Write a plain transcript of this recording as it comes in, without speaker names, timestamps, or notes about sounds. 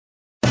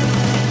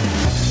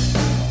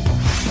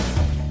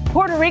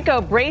Puerto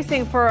Rico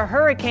bracing for a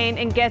hurricane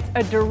and gets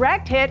a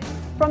direct hit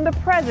from the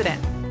president.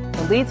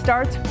 The lead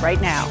starts right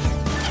now.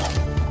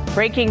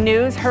 Breaking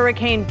news,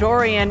 Hurricane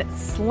Dorian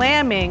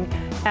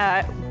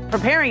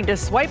preparing to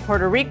swipe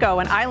Puerto Rico,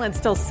 an island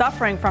still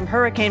suffering from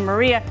Hurricane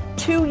Maria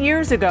 2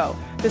 years ago.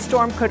 The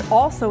storm could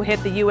also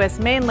hit the U.S.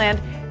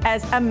 mainland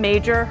as a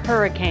major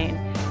hurricane.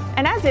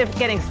 And as if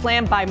getting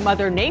slammed by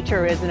Mother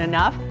Nature isn't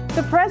enough,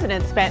 the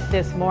president spent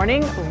this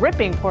morning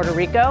ripping Puerto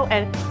Rico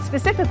and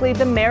specifically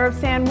the mayor of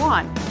San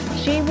Juan.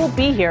 She will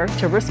be here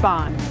to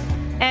respond.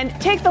 And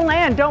take the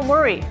land, don't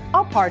worry,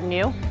 I'll pardon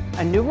you.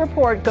 A new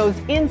report goes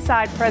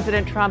inside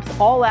President Trump's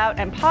all-out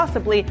and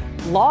possibly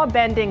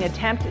law-bending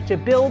attempt to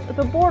build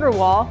the border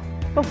wall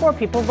before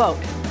people vote.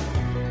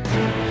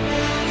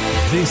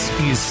 This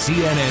is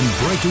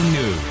CNN Breaking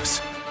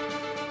News.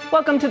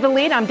 Welcome to The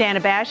Lead. I'm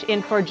Dana Bash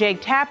in for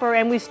Jake Tapper,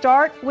 and we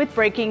start with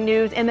breaking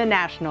news in the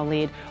national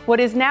lead. What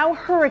is now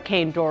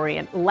Hurricane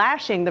Dorian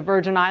lashing the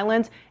Virgin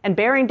Islands and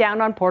bearing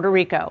down on Puerto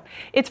Rico.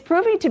 It's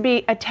proving to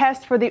be a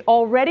test for the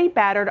already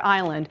battered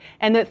island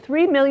and the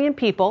 3 million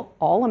people,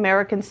 all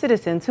American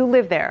citizens, who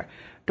live there.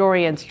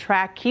 Dorian's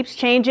track keeps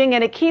changing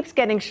and it keeps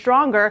getting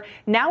stronger,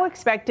 now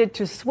expected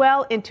to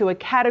swell into a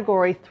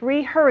Category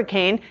 3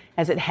 hurricane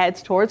as it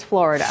heads towards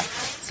Florida.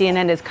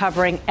 CNN is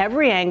covering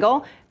every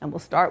angle, and we'll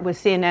start with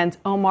CNN's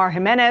Omar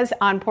Jimenez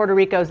on Puerto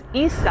Rico's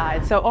east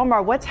side. So,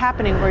 Omar, what's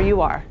happening where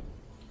you are?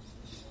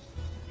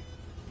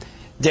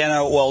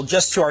 Dana, well,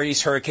 just to our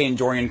east, Hurricane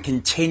Dorian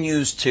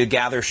continues to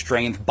gather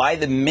strength by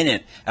the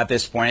minute at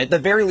this point. At the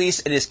very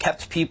least, it has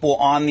kept people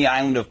on the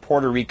island of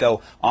Puerto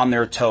Rico on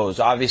their toes.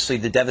 Obviously,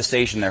 the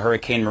devastation that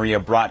Hurricane Maria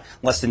brought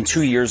less than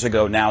 2 years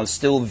ago now is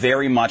still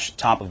very much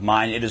top of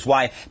mind. It is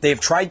why they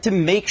have tried to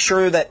make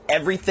sure that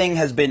everything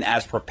has been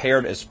as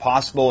prepared as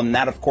possible. And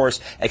that, of course,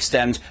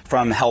 extends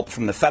from help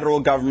from the federal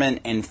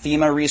government and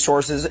FEMA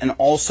resources, and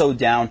also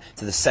down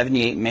to the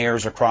 78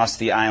 mayors across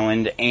the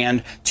island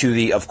and to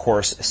the, of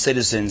course,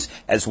 citizens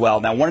as well.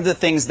 Now, one of the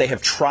things they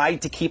have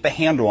tried to keep a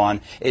handle on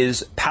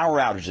is power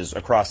outages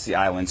across the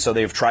island. So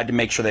they've tried to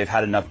make sure they've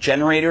had enough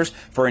generators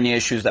for any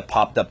issues that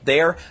popped up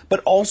there,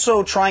 but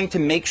also trying to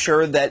make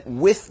sure that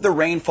with the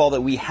rainfall that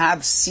we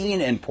have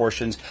seen in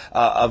portions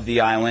of the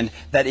island,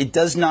 that it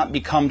does not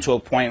become to a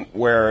point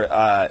where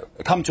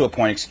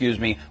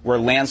where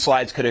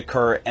landslides could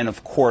occur, and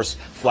of course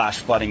flash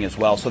flooding as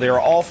well. So they are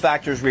all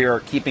factors we are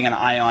keeping an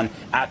eye on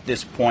at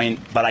this point.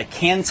 But I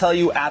can tell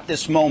you at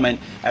this moment,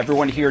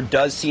 everyone here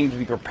does seem to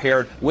be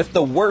prepared with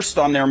the worst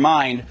on their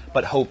mind,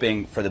 but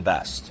hoping for the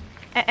best.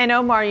 And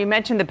Omar, you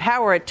mentioned the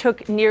power. It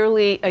took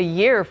nearly a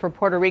year for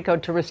Puerto Rico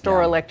to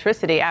restore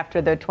electricity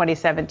after the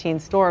 2017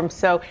 storm.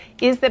 So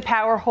is the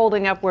power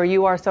holding up where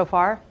you are so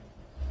far?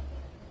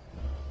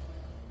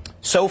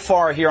 So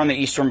far here on the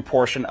eastern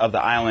portion of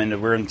the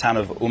island, we're in the town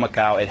of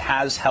Humacao, it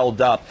has held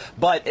up,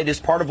 but it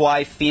is part of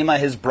why FEMA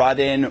has brought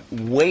in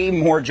way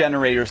more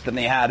generators than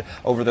they had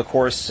over the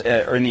course,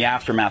 or in the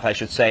aftermath, I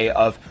should say,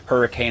 of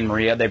Hurricane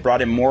Maria. They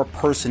brought in more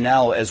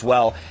personnel as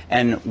well,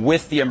 and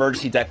with the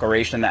emergency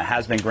declaration that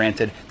has been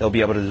granted, they'll be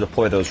able to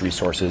deploy those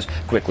resources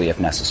quickly if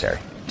necessary.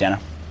 Dana?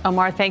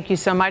 Omar, thank you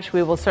so much.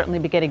 We will certainly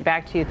be getting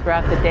back to you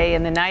throughout the day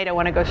and the night. I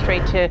want to go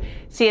straight to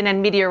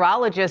CNN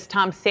meteorologist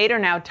Tom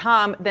Sater now.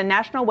 Tom, the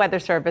National Weather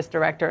Service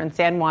director in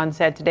San Juan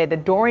said today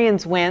that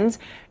Dorian's winds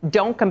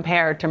don't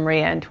compare to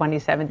Maria in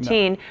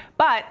 2017,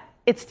 but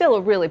it's still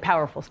a really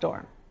powerful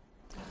storm.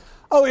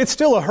 Oh, it's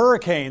still a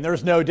hurricane,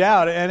 there's no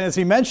doubt. And as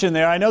he mentioned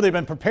there, I know they've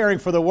been preparing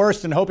for the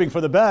worst and hoping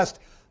for the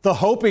best. The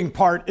hoping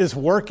part is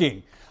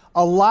working.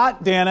 A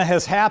lot, Dana,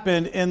 has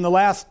happened in the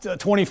last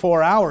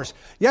 24 hours.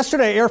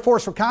 Yesterday, Air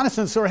Force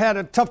reconnaissance had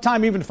a tough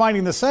time even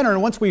finding the center.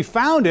 And once we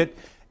found it,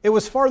 it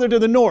was farther to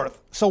the north.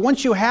 So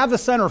once you have the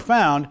center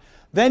found,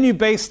 then you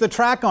base the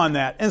track on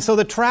that. And so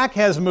the track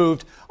has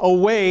moved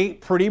away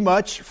pretty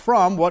much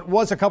from what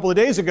was a couple of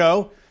days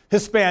ago,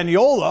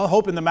 Hispaniola,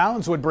 hoping the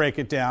mountains would break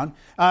it down,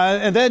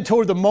 and then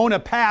toward the Mona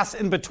Pass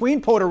in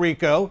between Puerto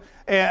Rico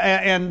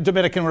and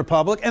Dominican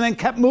Republic, and then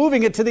kept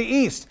moving it to the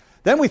east.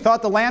 Then we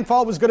thought the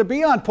landfall was going to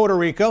be on Puerto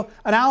Rico.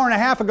 An hour and a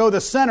half ago,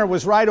 the center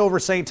was right over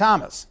St.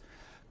 Thomas.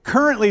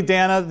 Currently,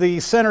 Dana, the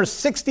center's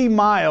 60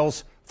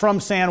 miles from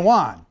San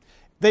Juan.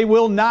 They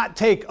will not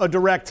take a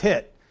direct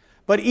hit.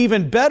 But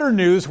even better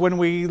news when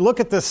we look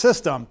at the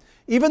system,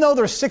 even though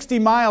they're 60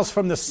 miles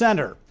from the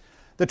center,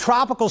 the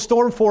tropical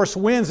storm force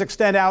winds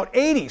extend out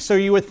 80. So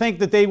you would think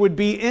that they would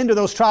be into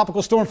those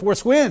tropical storm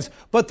force winds,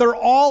 but they're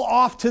all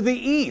off to the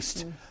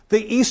east.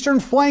 The eastern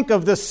flank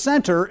of the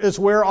center is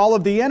where all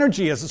of the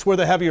energy is. It's where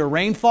the heavier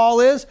rainfall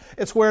is.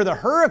 It's where the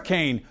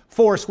hurricane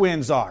force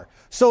winds are.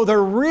 So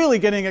they're really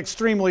getting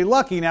extremely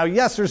lucky. Now,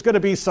 yes, there's going to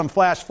be some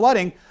flash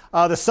flooding.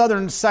 The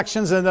southern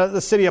sections in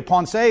the city of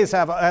Ponce has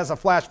a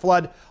flash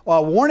flood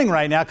warning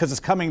right now because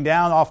it's coming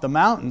down off the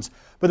mountains.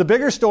 But the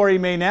bigger story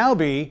may now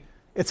be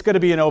it's going to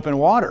be in open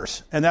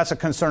waters, and that's a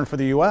concern for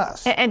the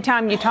U.S. And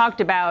Tom, you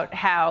talked about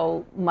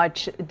how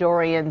much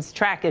Dorian's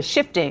track is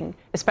shifting,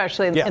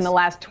 especially in the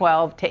last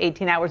 12 to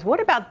 18 hours.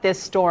 What about this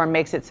storm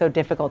makes it so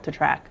difficult to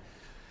track?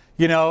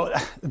 You know,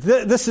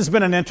 this has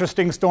been an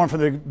interesting storm from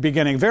the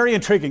beginning. Very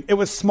intriguing. It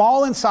was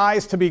small in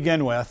size to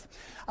begin with.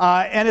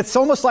 And it's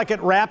almost like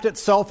it wrapped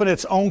itself in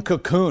its own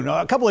cocoon.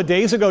 A couple of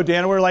days ago,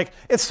 Dan, we were like,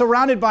 it's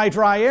surrounded by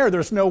dry air.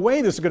 There's no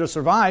way this is going to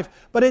survive.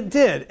 But it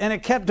did. And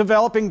it kept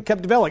developing,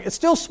 It's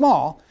still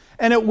small,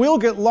 and it will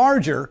get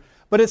larger,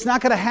 but it's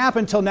not going to happen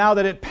until now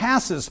that it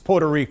passes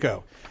Puerto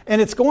Rico. And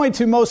it's going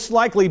to most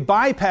likely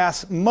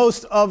bypass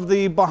most of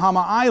the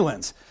Bahama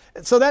Islands.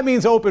 So that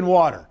means open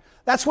water.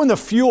 That's when the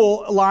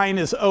fuel line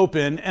is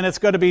open, and it's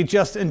going to be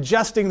just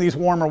ingesting these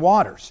warmer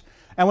waters.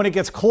 And when it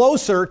gets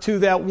closer to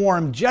that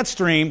warm jet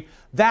stream,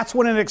 that's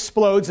when it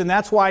explodes, and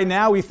that's why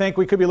now we think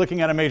we could be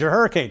looking at a major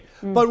hurricane.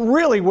 But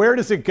really, where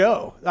does it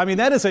go? I mean,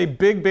 that is a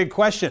big, big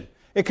question.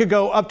 It could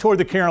go up toward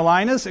the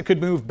Carolinas. It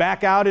could move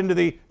back out into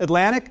the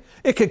Atlantic.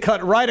 It could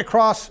cut right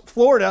across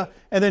Florida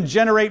and then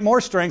generate more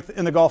strength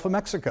in the Gulf of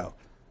Mexico.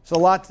 So a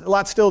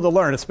lot still to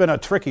learn. It's been a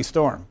tricky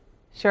storm.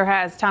 Sure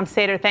has. Tom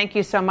Sater, thank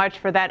you so much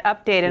for that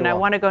update. And I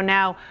want to go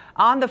now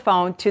on the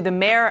phone to the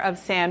mayor of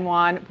San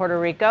Juan, Puerto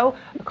Rico,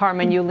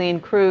 Carmen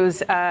Yulín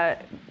Cruz.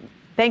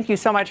 Thank you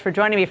so much for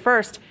joining me.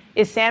 First,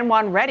 is San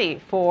Juan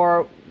ready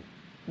for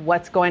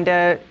what's going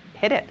to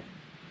hit it?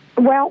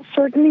 Well,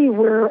 certainly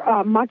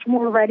we're much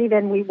more ready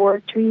than we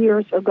were 2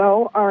 years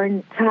ago. Our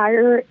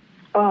entire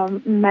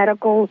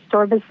medical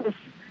services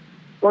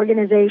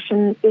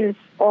organization is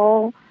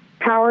all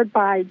powered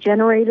by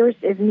generators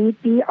if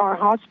need be. Our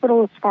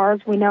hospital, as far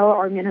as we know,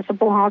 our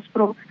municipal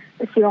hospital,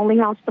 is the only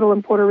hospital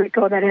in Puerto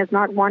Rico that has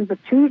not one but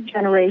two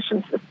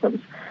generation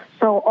systems.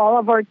 So all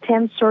of our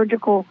 10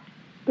 surgical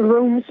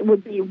rooms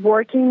would be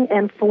working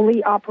and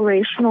fully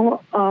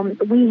operational.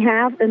 We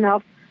have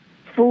enough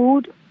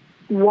food,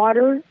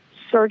 water,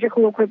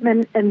 surgical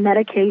equipment, and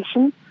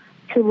medication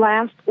to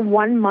last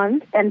 1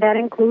 month, and that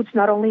includes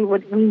not only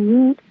what we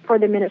need for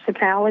the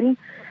municipality,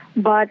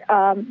 but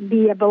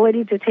the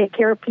ability to take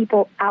care of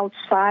people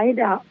outside.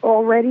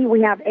 Already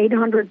we have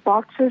 800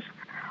 boxes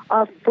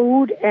of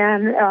food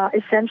and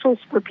essentials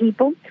for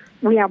people.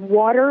 We have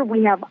water,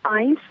 we have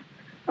ice,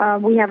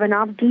 we have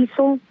enough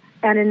diesel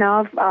and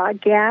enough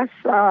gas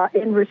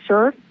in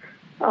reserve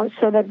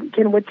so that we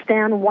can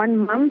withstand 1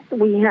 month.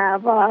 We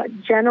have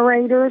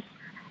generators,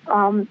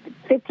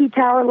 50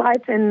 tower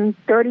lights and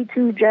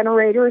 32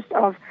 generators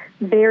of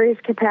various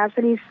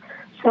capacities.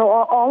 So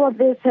all of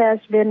this has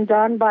been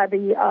done by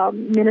the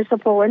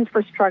municipal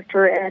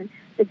infrastructure and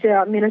it's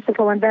a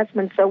municipal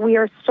investment. So we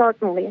are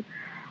certainly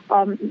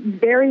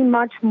very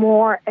much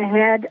more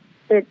ahead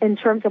in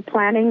terms of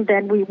planning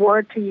than we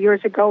were 2 years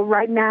ago.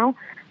 Right now,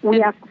 we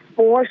have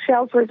 4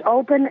 shelters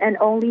open and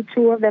only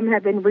 2 of them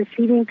have been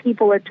receiving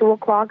people at 2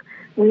 o'clock.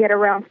 We had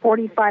around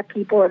 45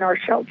 people in our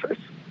shelters.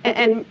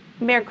 And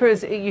Mayor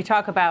Cruz, you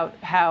talk about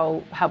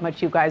how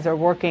much you guys are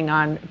working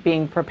on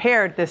being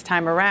prepared this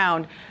time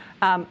around.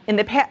 In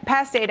the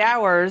past 8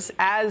 hours,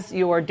 as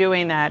you are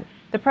doing that,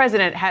 the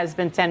president has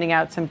been sending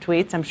out some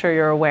tweets, I'm sure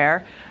you're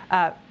aware,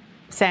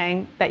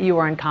 saying that you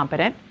are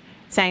incompetent,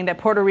 saying that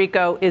Puerto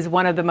Rico is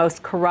one of the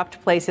most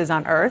corrupt places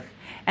on earth,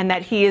 and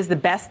that he is the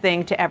best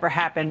thing to ever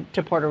happen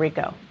to Puerto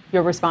Rico.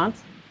 Your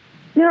response?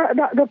 You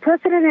know, the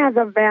president has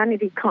a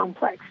vanity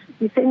complex.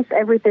 He thinks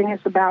everything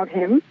is about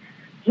him.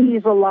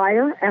 He's a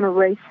liar and a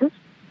racist,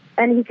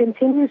 and he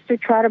continues to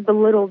try to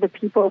belittle the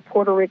people of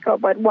Puerto Rico.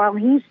 But while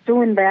he's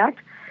doing that,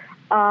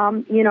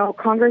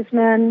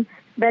 Congressman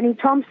Benny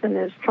Thompson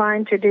is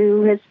trying to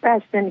do his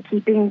best in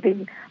keeping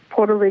the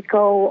Puerto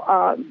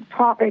Rico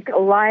topic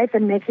alive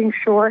and making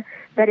sure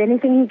that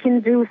anything he can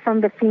do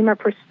from the FEMA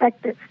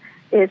perspective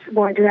is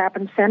going to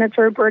happen.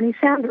 Senator Bernie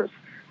Sanders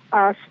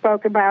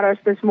spoke about us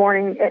this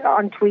morning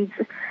on tweets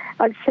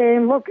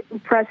saying, look,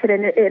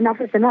 President,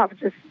 enough is enough.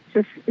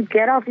 Just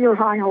get off your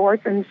high horse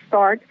and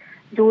start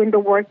doing the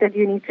work that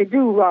you need to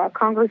do.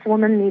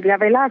 Congresswoman Nidia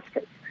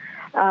Velázquez.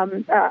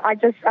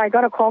 I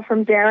got a call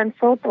from Darren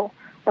Soto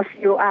a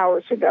few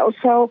hours ago.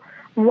 So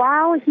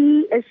while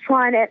he is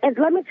trying to, and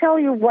let me tell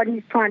you what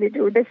he's trying to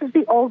do. This is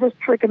the oldest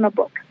trick in the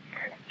book.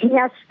 He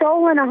has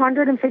stolen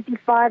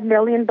 $155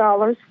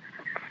 million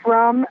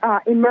from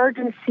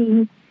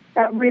emergency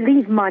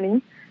relief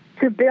money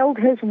to build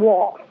his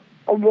wall,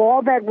 a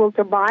wall that will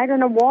divide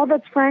and a wall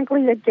that's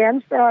frankly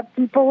against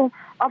people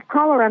of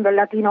color and the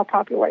Latino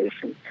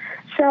population.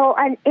 So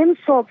an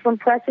insult from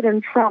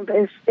President Trump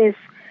is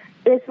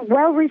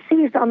well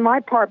received on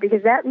my part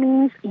because that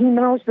means he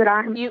knows that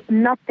I'm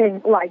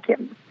nothing like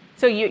him.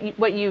 So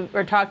what you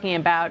are talking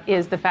about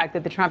is the fact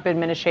that the Trump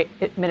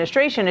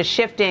administration is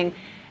shifting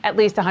at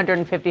least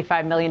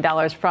 $155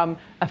 million from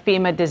a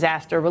FEMA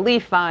disaster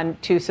relief fund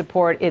to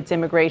support its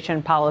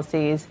immigration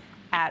policies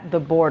at the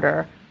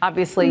border.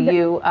 Obviously,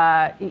 you,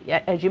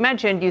 as you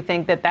mentioned, you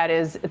think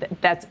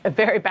that's a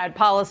very bad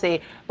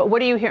policy. But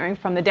what are you hearing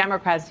from the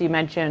Democrats you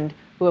mentioned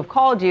who have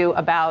called you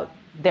about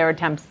their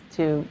attempts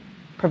to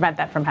prevent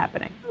that from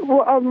happening?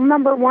 Well,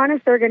 number one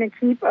is they're going to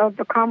keep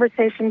the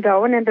conversation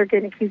going, and they're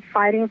going to keep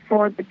fighting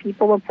for the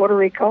people of Puerto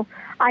Rico.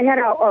 I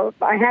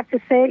have to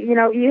say,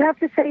 you have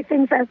to say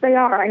things as they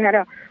are. I had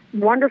a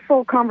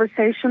wonderful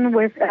conversation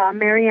with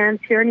Marianne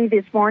Tierney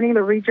this morning,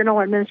 the regional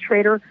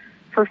administrator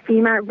for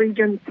FEMA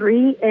Region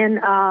 3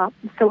 in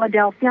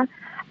Philadelphia,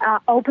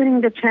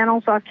 opening the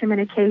channels of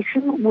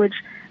communication, which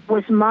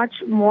was much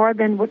more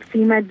than what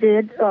FEMA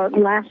did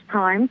last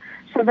time.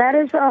 So that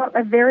is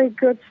a very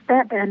good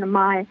step, and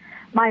my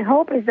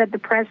hope is that the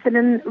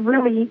president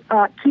really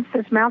keeps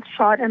his mouth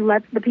shut and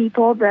lets the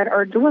people that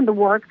are doing the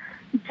work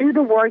do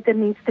the work that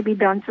needs to be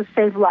done to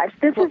save lives.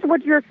 This is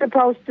what you're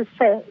supposed to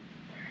say.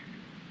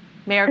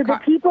 Mayor to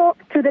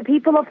the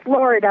people of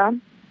Florida,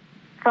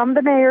 from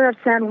the mayor of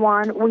San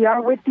Juan, we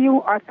are with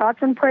you. Our thoughts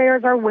and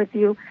prayers are with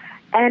you.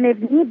 And if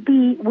need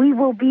be, we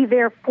will be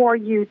there for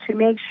you to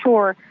make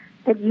sure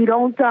that you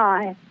don't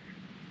die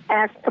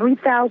as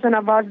 3,000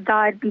 of us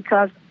died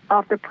because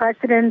of the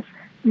president's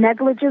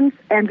negligence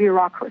and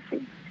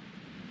bureaucracy.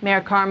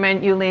 Mayor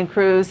Carmen Yulín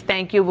Cruz,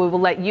 thank you. We will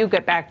let you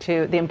get back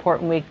to the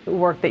important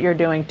work that you're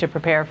doing to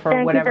prepare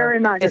for whatever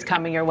is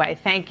coming your way.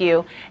 Thank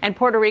you. And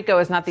Puerto Rico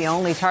is not the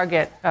only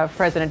target of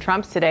President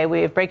Trump's today.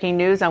 We have breaking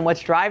news on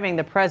what's driving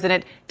the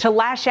president to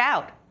lash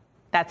out.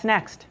 That's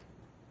next.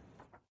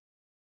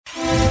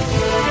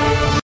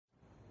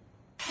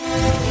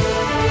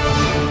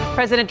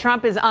 President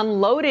Trump is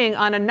unloading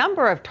on a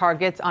number of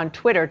targets on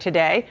Twitter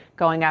today,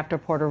 going after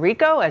Puerto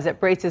Rico as it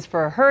braces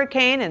for a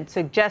hurricane and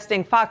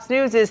suggesting Fox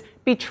News is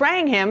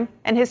betraying him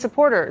and his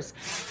supporters.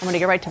 I'm going to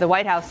get right to the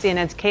White House.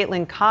 CNN's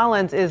Caitlin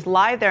Collins is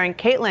live there. And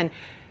Caitlin,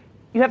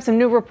 you have some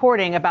new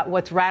reporting about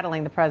what's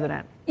rattling the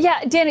president.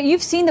 Yeah, Dana,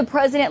 you've seen the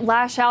president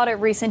lash out at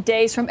recent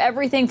days, from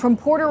everything from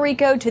Puerto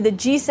Rico to the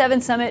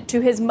G7 summit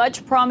to his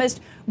much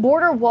promised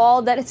border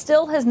wall that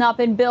still has not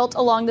been built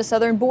along the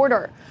southern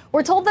border.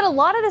 We're told that a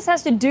lot of this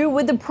has to do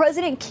with the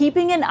president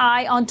keeping an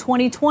eye on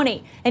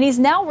 2020. And he's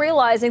now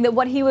realizing that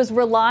what he was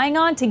relying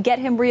on to get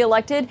him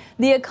reelected,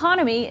 the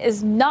economy,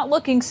 is not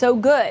looking so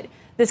good.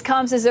 This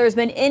comes as there has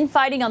been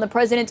infighting on the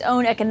president's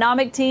own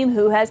economic team,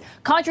 who has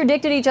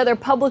contradicted each other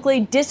publicly,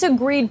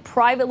 disagreed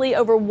privately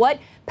over what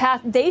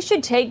path they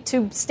should take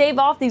to stave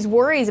off these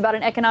worries about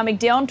an economic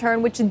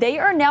downturn, which they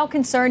are now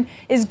concerned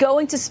is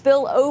going to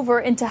spill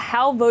over into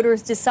how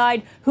voters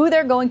decide who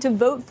they're going to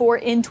vote for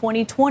in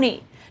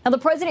 2020. Now, the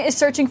president is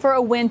searching for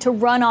a win to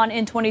run on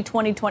in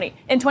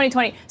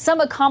 2020, some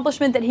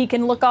accomplishment that he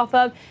can look off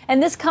of.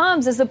 And this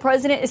comes as the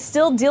president is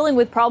still dealing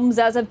with problems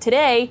as of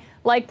today,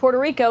 like Puerto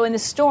Rico and the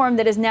storm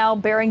that is now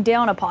bearing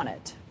down upon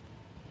it.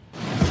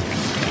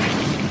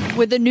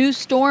 With a new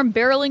storm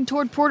barreling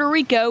toward Puerto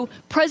Rico,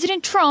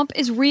 President Trump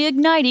is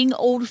reigniting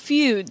old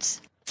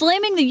feuds,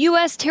 slamming the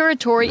U.S.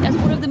 territory as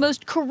one of the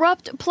most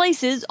corrupt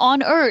places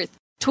on earth,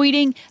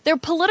 tweeting their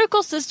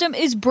political system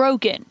is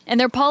broken and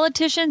their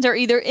politicians are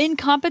either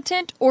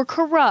incompetent or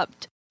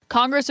corrupt.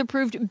 Congress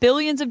approved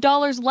billions of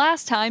dollars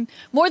last time,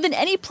 more than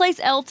any place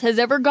else has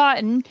ever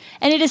gotten,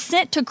 and it is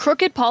sent to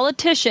crooked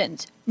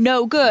politicians.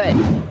 No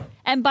good.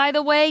 And by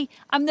the way,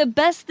 I'm the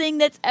best thing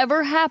that's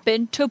ever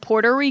happened to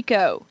Puerto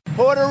Rico.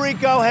 Puerto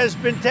Rico has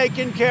been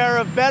taken care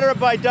of better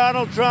by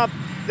Donald Trump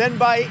than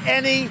by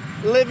any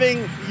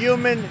living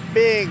human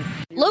being.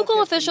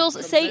 Local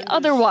officials say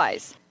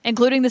otherwise,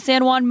 including the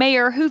San Juan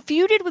mayor, who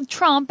feuded with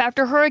Trump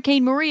after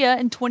Hurricane Maria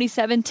in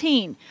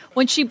 2017,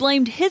 when she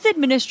blamed his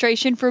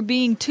administration for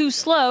being too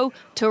slow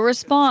to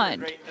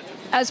respond.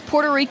 As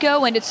Puerto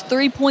Rico and its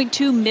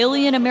 3.2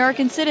 million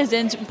American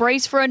citizens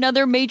brace for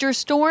another major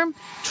storm,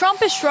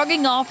 Trump is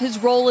shrugging off his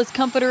role as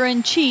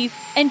comforter-in-chief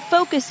and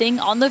focusing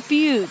on the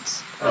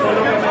feuds.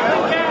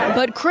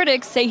 But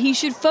critics say he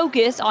should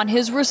focus on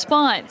his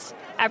response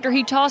after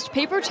he tossed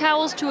paper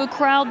towels to a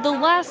crowd the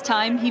last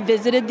time he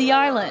visited the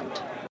island.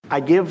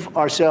 I give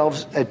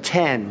ourselves a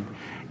 10.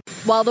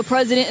 While the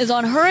president is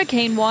on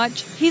hurricane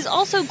watch, he's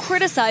also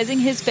criticizing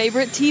his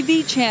favorite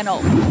TV channel,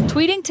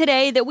 tweeting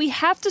today that we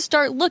have to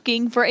start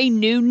looking for a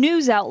new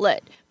news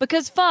outlet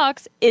because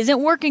Fox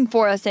isn't working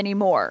for us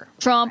anymore.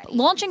 Trump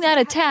launching that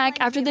attack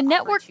after the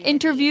network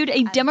interviewed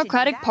a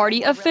Democratic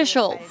Party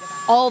official.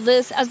 All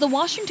this as the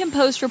Washington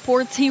Post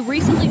reports he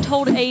recently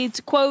told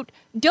aides, quote,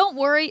 "Don't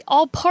worry,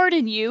 I'll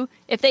pardon you,"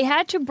 if they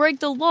had to break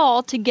the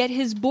law to get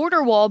his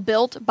border wall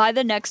built by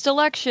the next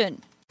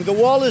election. The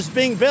wall is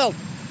being built.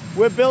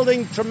 We're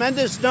building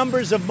tremendous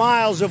numbers of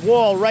miles of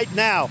wall right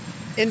now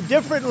in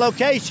different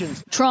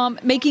locations.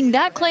 Trump making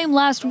that claim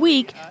last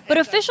week, but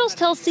officials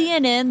tell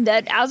CNN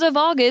that as of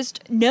August,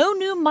 no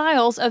new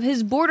miles of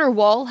his border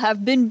wall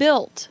have been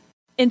built.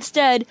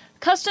 Instead,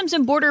 Customs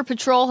and Border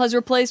Patrol has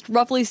replaced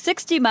roughly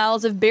 60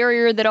 miles of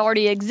barrier that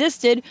already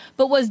existed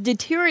but was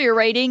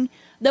deteriorating,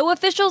 though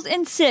officials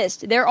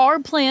insist there are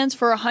plans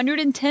for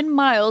 110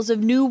 miles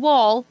of new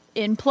wall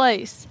in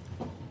place.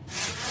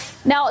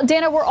 Now,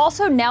 Dana, we're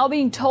also now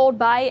being told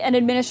by an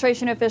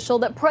administration official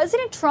that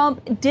President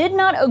Trump did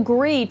not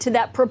agree to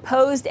that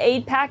proposed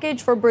aid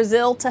package for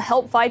Brazil to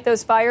help fight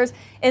those fires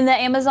in the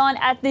Amazon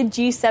at the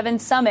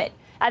G7 summit.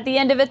 At the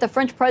end of it, the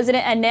French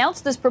president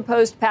announced this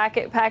proposed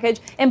package,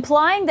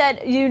 implying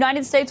that the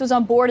United States was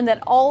on board and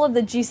that all of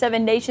the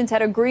G7 nations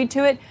had agreed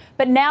to it.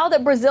 But now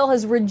that Brazil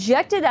has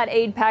rejected that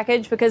aid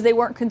package because they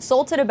weren't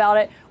consulted about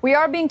it, we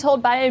are being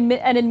told by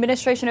an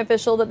administration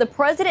official that the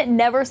president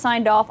never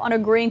signed off on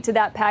agreeing to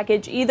that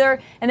package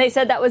either. And they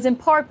said that was in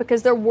part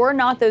because there were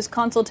not those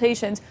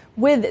consultations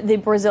with the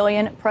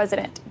Brazilian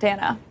president.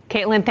 Dana.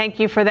 Caitlin, thank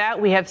you for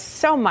that. We have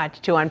so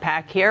much to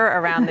unpack here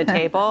around the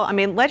table. I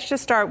mean, let's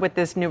just start with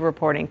this new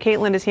reporting.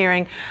 Caitlin is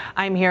hearing,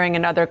 I'm hearing,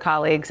 and other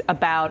colleagues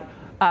about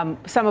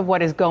some of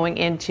what is going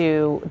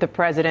into the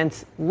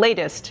president's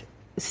latest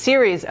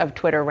series of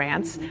Twitter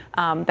rants,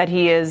 that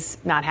he is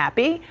not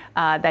happy,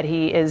 that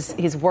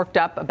he's worked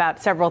up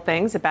about several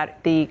things,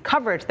 about the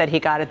coverage that he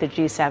got at the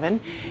G7,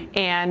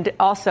 and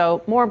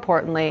also, more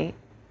importantly,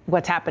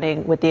 what's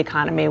happening with the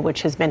economy,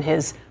 which has been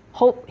his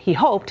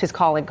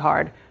calling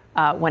card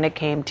when it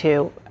came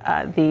to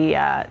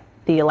the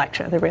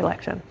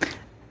re-election.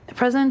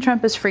 President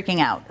Trump is freaking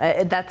out.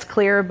 That's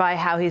clear by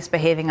how he's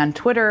behaving on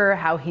Twitter,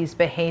 how he's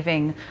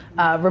behaving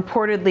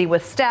reportedly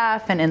with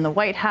staff and in the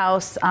White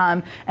House.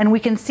 And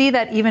we can see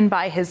that even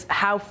by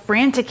how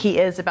frantic he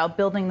is about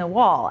building the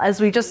wall.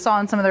 As we just saw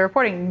in some of the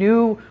reporting,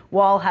 new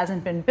wall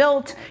hasn't been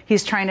built.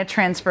 He's trying to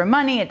transfer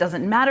money. It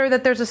doesn't matter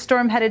that there's a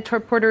storm headed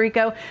toward Puerto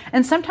Rico.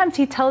 And sometimes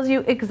he tells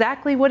you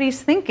exactly what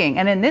he's thinking.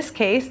 And in this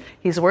case,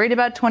 he's worried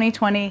about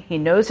 2020. He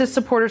knows his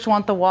supporters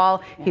want the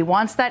wall. He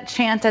wants that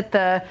chant at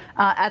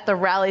the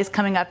rallies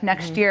coming up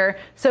next year.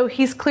 So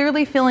he's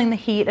clearly feeling the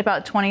heat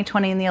about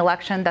 2020 in the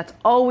election. That's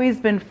always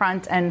been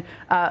front and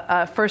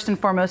first and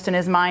foremost in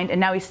his mind. And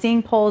now he's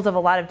seeing polls of a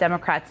lot of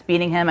Democrats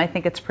beating him. I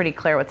think it's pretty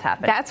clear what's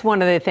happening. That's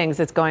one of the things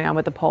that's going on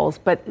with the polls.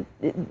 But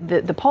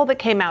the poll that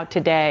came out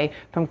today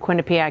from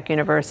Quinnipiac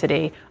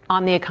University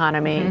on the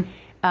economy,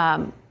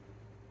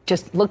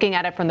 just looking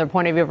at it from the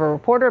point of view of a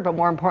reporter, but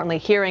more importantly,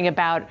 hearing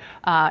about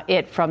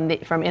it from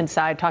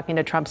inside, talking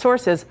to Trump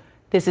sources,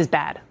 this is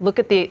bad. Look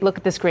at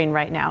the screen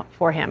right now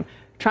for him.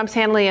 Trump's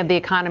handling of the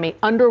economy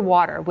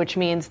underwater, which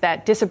means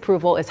that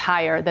disapproval is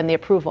higher than the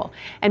approval.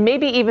 And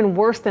maybe even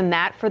worse than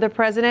that for the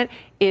president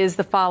is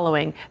the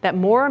following, that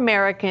more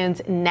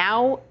Americans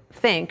now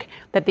think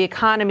that the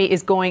economy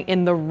is going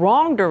in the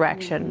wrong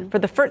direction.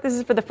 This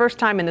is for the first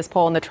time in this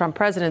poll in the Trump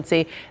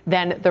presidency,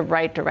 than the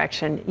right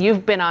direction.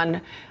 You've been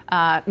on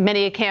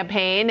many a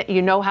campaign.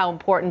 You know how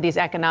important these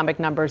economic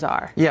numbers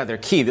are. Yeah, they're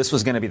key. This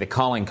was going to be the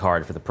calling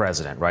card for the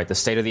president, right? The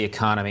state of the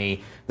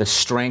economy, the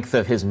strength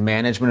of his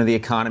management of the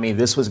economy.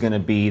 This was going to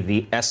be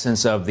the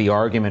essence of the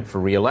argument for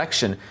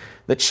re-election.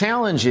 The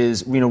challenge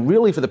is,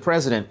 really for the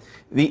president,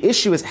 the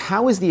issue is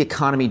how is the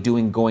economy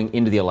doing going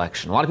into the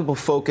election? A lot of people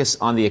focus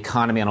on the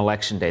economy on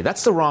election day.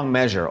 That's the wrong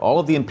measure. All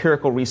of the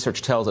empirical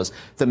research tells us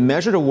the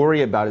measure to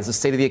worry about is the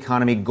state of the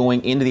economy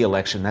going into the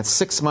election. That's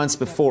 6 months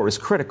before is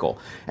critical.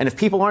 And if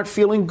people aren't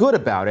feeling good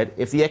about it,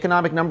 if the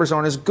economic numbers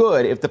aren't as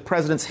good, if the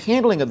president's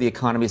handling of the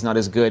economy is not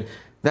as good,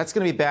 that's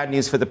going to be bad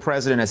news for the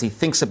president as he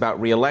thinks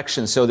about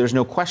re-election. So there's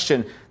no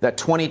question that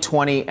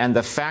 2020 and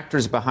the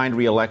factors behind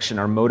re-election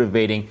are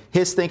motivating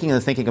his thinking and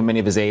the thinking of many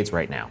of his aides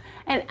right now.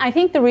 And I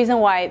think the reason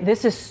why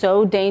this is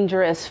so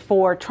dangerous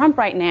for Trump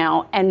right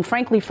now, and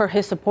frankly for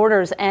his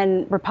supporters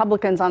and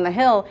Republicans on the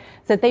Hill,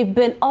 is that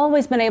they've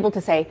always been able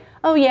to say,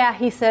 oh, yeah,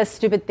 he says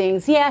stupid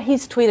things. Yeah,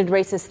 he's tweeted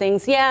racist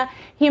things. Yeah,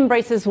 he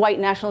embraces white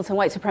nationalists and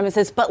white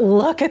supremacists. But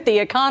look at the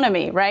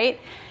economy, right?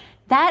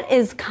 That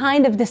is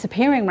kind of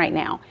disappearing right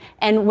now.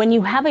 And when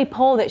you have a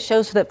poll that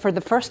shows that for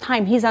the first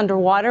time he's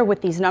underwater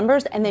with these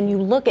numbers, and then you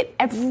look at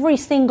every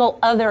single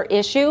other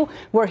issue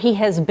where he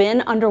has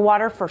been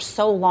underwater for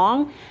so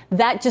long,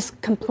 that just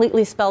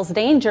completely spells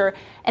danger.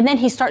 And then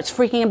he starts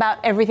freaking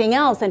about everything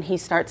else, and he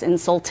starts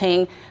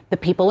insulting the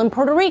people in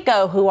Puerto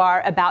Rico who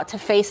are about to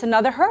face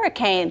another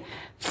hurricane.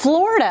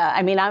 Florida,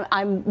 I mean,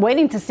 I'm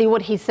waiting to see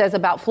what he says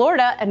about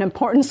Florida, an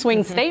important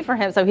swing state for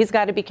him, so he's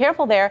got to be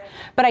careful there.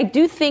 But I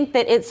do think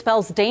that it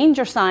spells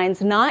danger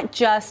signs, not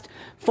just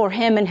for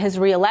him and his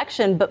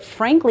reelection, but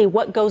frankly,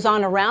 what goes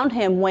on around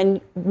him when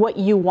what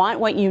you want,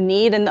 what you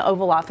need in the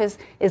Oval Office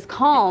is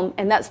calm,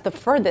 and that's the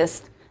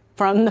furthest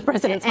from the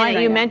president's mind.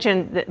 And you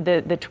mentioned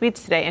the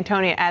tweets today,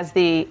 Antonia, as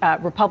the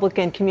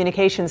Republican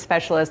communications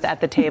specialist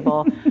at the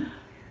table.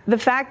 The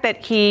fact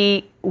that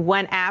he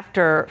went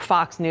after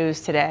Fox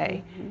News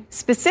today,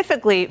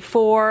 specifically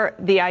for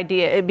the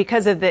idea,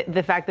 because of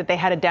the fact that they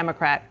had a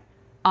Democrat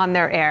on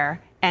their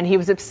air, and he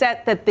was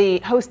upset that the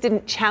host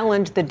didn't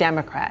challenge the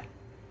Democrat.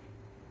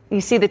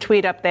 You see the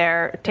tweet up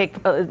there,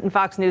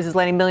 Fox News is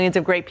letting millions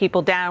of great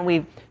people down.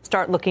 We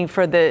start looking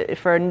for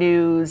a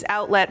news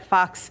outlet.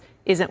 Fox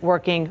isn't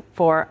working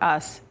for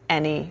us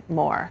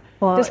anymore.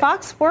 Well, does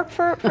Fox work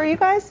for you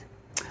guys?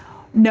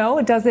 No,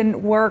 it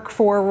doesn't work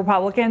for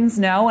Republicans,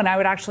 no. And I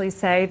would actually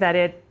say that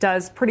it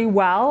does pretty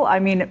well. I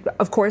mean,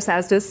 of course,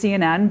 as does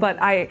CNN. But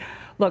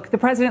look, the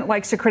president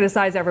likes to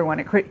criticize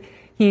everyone.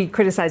 He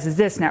criticizes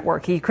this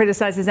network. He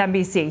criticizes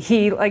NBC.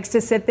 He likes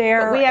to sit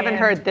there. But we haven't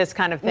heard this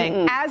kind of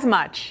thing as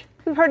much.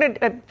 We've heard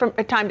it from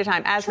time to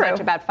time as much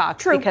about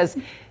Fox because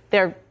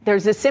they're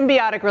there's a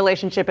symbiotic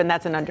relationship, and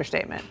that's an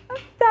understatement.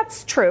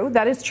 That's true.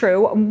 That is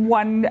true.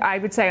 One, I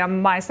would say,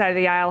 on my side of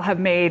the aisle have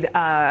made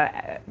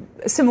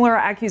similar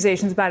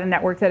accusations about a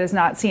network that is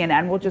not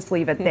CNN. We'll just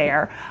leave it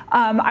there.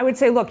 I would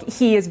say, look,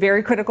 he is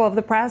very critical of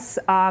the press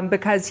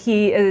because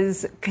he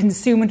is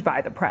consumed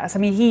by the press. I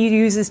mean, he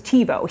uses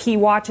TiVo. He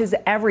watches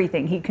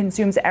everything. He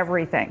consumes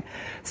everything.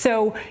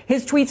 So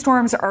his tweet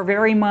storms are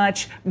very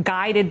much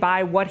guided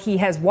by what he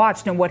has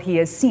watched and what he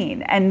has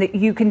seen. And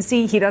you can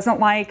see he doesn't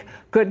like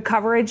good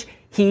coverage.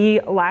 He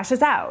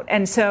lashes out.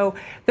 And so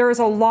there's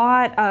a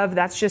lot of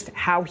that's just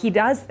how he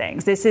does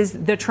things. This is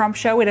the Trump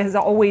show. It has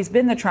always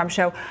been the Trump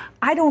show.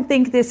 I don't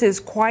think this is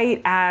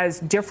quite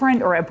as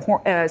different or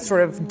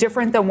sort of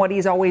different than what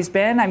he's always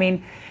been. I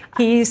mean,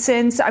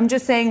 I'm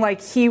just saying,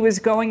 like, he was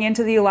going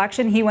into the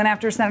election. He went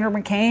after Senator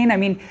McCain. I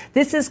mean,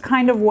 this is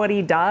kind of what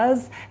he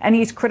does. And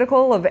he's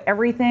critical of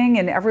everything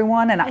and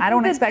everyone. And I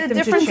don't expect him to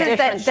change. The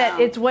difference is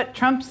that it's what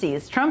Trump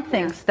sees. Trump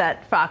thinks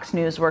that Fox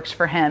News works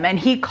for him. And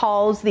he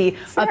calls the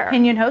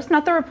opinion host,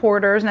 not the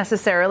reporters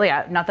necessarily,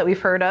 not that we've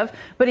heard of,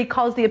 but he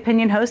calls the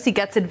opinion host. He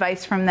gets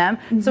advice from them.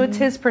 Mm-hmm. So it's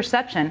his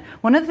perception.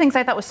 One of the things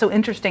I thought was so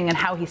interesting in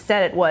how he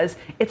said it was,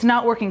 it's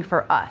not working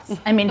for us.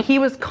 I mean, he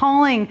was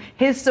calling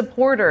his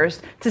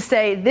supporters to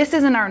say, this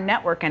isn't our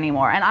network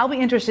anymore. And I'll be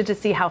interested to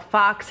see how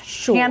Fox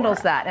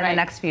handles that in the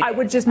next few days. I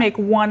would just make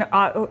one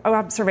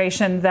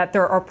observation that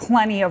there are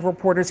plenty of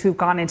reporters who've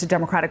gone into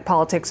Democratic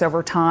politics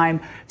over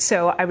time.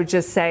 So I would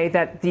just say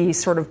that the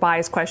sort of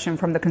bias question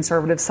from the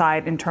conservative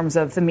side in terms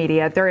of the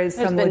media, there is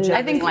some legitimacy.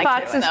 I think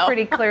Fox is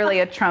pretty clearly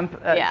a Trump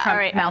Trump all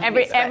right.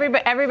 mouthpiece.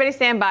 Everybody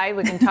stand by.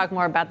 We can talk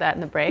more about that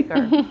in the break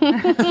or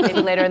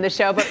maybe later in the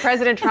show. But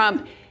President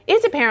Trump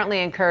is apparently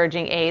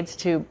encouraging aides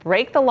to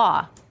break the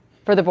law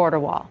for the border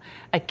wall.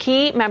 A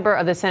key member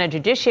of the Senate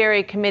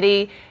Judiciary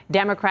Committee,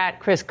 Democrat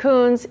Chris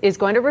Coons, is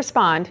going to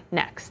respond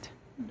next.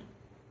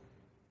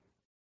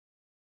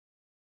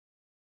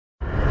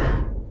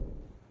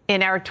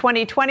 In our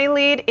 2020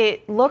 lead,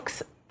 it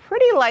looks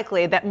pretty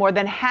likely that more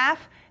than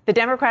half the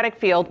Democratic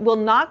field will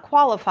not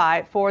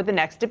qualify for the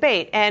next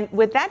debate. And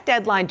with that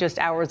deadline just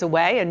hours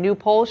away, a new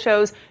poll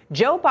shows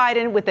Joe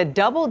Biden with a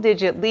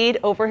double-digit lead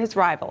over his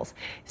rivals.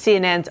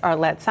 CNN's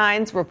Arlette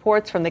Saenz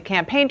reports from the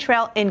campaign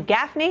trail in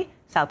Gaffney,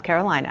 South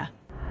Carolina.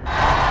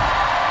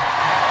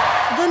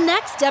 The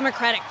next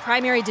Democratic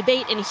primary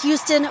debate in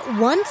Houston,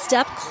 one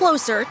step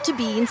closer to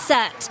being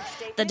set.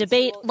 The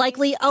debate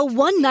likely a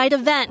one-night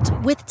event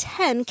with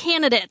 10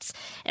 candidates.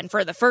 And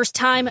for the first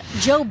time,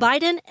 Joe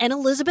Biden and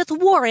Elizabeth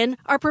Warren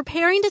are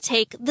preparing to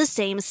take the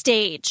same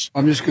stage.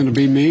 I'm just going to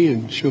be me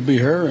and she'll be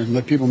her and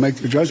let people make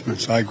their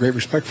judgments. I have great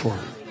respect for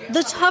her.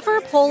 The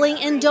tougher polling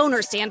and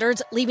donor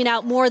standards leaving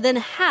out more than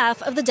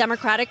half of the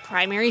Democratic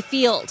primary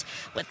field,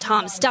 with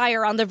Tom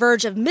Steyer on the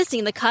verge of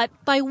missing the cut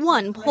by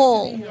one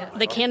poll.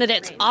 The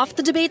candidates off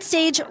the debate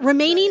stage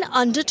remaining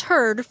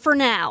undeterred for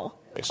now.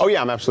 Oh,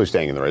 yeah, I'm absolutely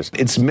staying in the race.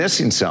 It's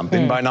missing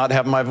something by not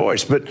having my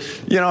voice. But,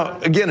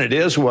 again, it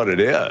is what it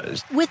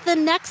is. With the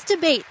next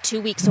debate 2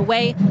 weeks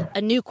away,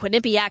 a new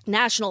Quinnipiac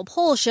national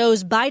poll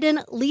shows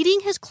Biden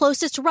leading his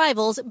closest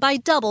rivals by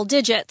double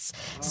digits,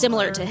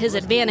 similar to his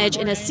advantage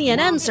in a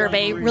CNN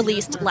survey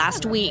released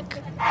last week.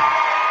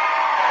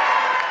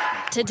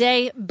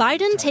 Today,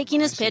 Biden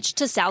taking his pitch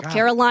to South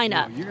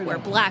Carolina, where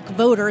black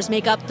voters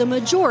make up the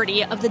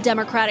majority of the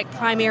Democratic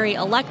primary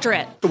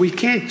electorate. We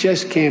can't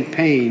just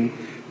campaign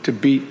to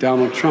beat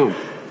Donald Trump.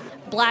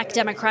 Black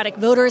Democratic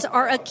voters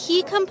are a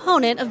key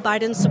component of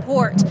Biden's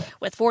support,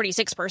 with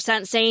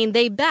 46% saying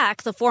they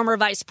back the former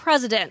vice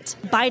president.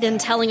 Biden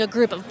telling a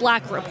group of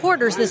black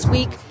reporters this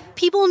week,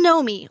 "People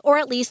know me, or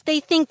at least they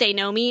think they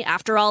know me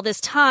after all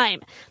this time.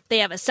 They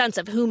have a sense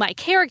of who my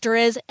character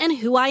is and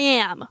who I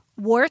am,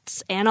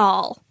 warts and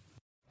all."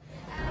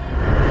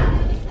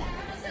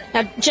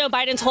 Now, Joe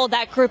Biden told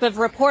that group of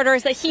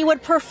reporters that he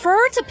would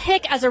prefer to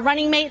pick as a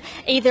running mate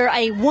either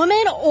a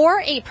woman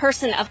or a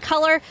person of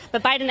color.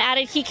 But Biden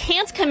added he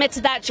can't commit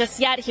to that just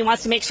yet. He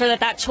wants to make sure that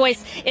that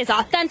choice is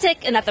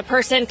authentic and that the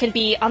person can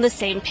be on the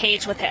same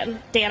page with him.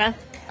 Dana?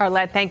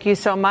 Arlette, thank you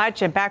so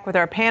much. And back with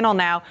our panel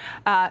now.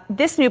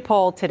 This new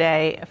poll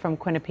today from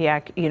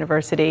Quinnipiac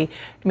University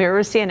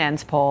mirrors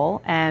CNN's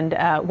poll and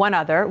one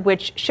other,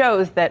 which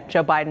shows that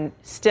Joe Biden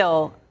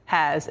still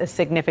has a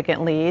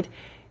significant lead.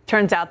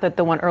 Turns out that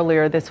the one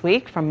earlier this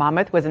week from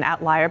Monmouth was an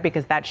outlier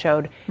because that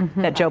showed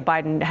that Joe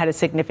Biden had a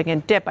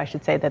significant dip. I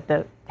should say that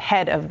the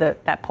head of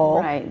that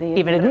poll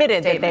even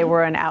admitted that they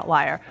were an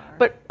outlier.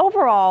 But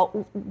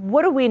overall,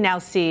 what do we now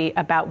see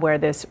about where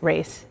this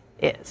race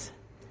is?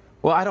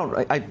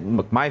 Well,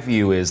 look, my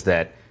view is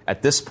that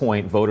at this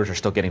point, voters are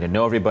still getting to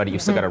know everybody.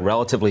 You've still got a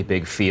relatively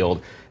big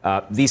field.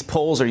 These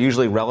polls are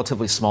usually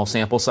relatively small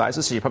sample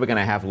sizes, so you're probably going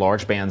to have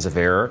large bands of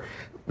error.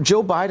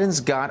 Joe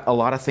Biden's got a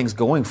lot of things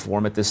going for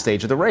him at this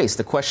stage of the race.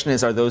 The question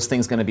is, are those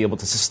things going to be able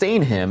to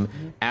sustain him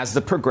as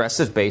the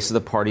progressive base of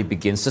the party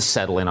begins to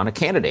settle in on a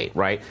candidate,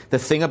 right? The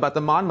thing about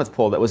the Monmouth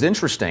poll that was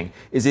interesting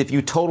is if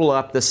you total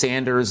up the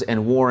Sanders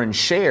and Warren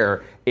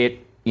share, it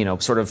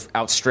sort of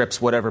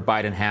outstrips whatever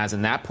Biden has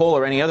in that poll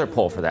or any other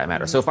poll for that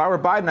matter. So if I were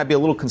Biden, I'd be a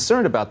little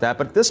concerned about that.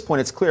 But at this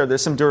point, it's clear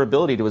there's some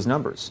durability to his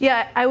numbers.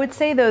 Yeah, I would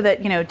say, though,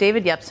 that,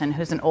 David Yepsen,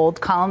 who's an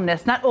old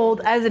columnist, not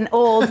old as in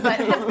old, but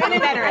has been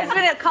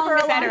a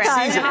columnist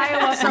in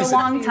Iowa for a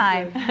long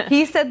time.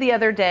 He said the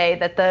other day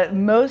that the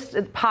most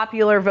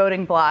popular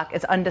voting bloc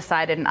is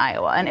undecided in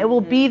Iowa, and it will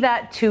be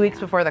that 2 weeks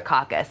before the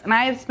caucus. And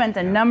I have spent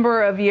a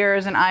number of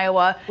years in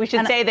Iowa. We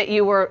should say that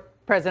you were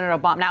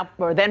President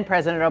Obama, then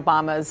President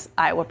Obama's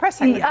Iowa press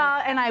secretary.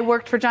 And I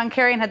worked for John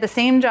Kerry and had the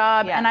same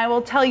job. Yeah. And I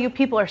will tell you,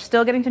 people are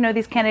still getting to know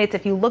these candidates.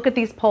 If you look at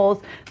these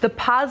polls, the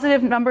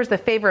positive numbers, the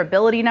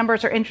favorability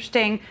numbers are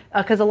interesting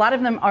because a lot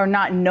of them are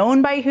not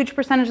known by a huge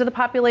percentage of the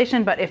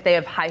population. But if they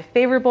have high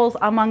favorables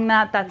among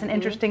that, that's an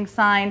interesting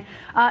sign.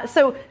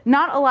 So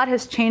not a lot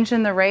has changed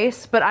in the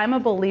race, but I'm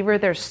a believer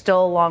there's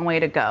still a long way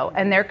to go.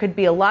 And there could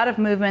be a lot of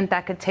movement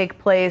that could take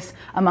place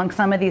among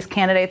some of these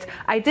candidates.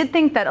 I did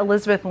think that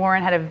Elizabeth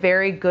Warren had a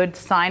very good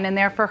sign in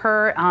there for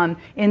her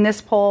in this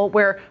poll,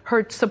 where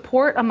her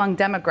support among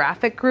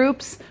demographic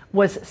groups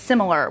was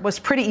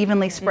pretty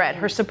evenly spread.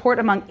 Her support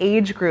among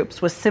age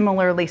groups was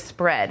similarly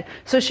spread.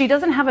 So she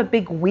doesn't have a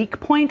big weak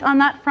point on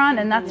that front,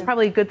 and that's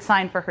probably a good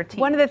sign for her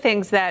team. One of the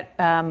things that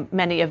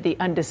many of the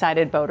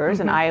undecided voters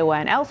in Iowa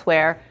and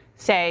elsewhere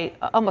say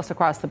almost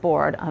across the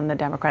board on the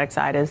Democratic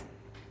side is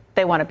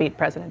they want to beat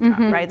President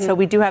Trump, right? So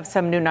we do have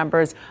some new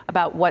numbers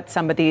about what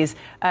some of these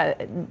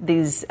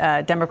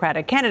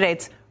Democratic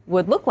candidates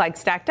would look like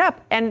stacked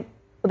up. And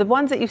the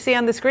ones that you see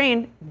on the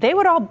screen, they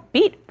would all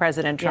beat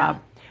President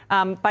Trump.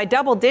 Yeah. By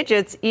double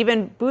digits,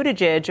 even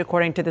Buttigieg,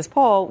 according to this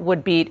poll,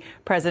 would beat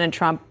President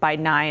Trump by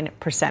 9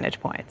 percentage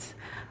points.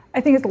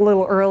 I think it's a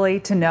little early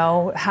to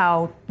know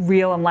how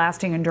real and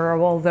lasting and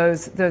durable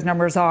those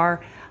numbers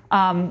are.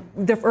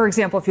 For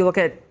example, if you look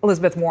at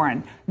Elizabeth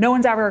Warren, no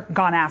one's ever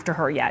gone after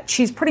her yet.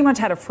 She's pretty much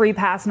had a free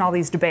pass in all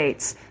these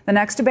debates. The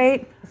next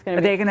debate,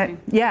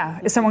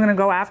 is someone going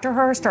to go after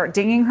her, start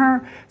dinging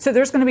her? So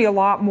there's going to be a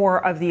lot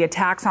more of the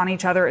attacks on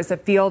each other as the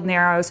field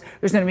narrows.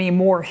 There's going to be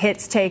more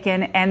hits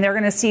taken, and they're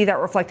going to see that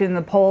reflected in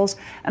the polls.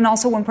 And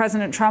also when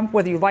President Trump,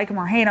 whether you like him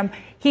or hate him,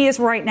 he is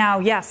right now,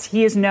 yes,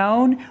 he is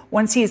known.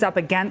 Once he is up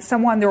against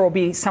someone, there will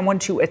be someone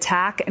to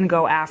attack and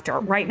go after.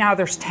 Right now,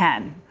 there's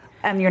 10.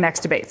 And your next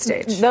debate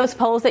stage. Those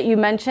polls that you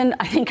mentioned,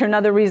 I think, are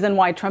another reason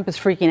why Trump is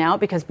freaking out,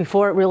 because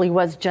before it really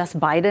was just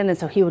Biden, and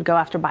so he would go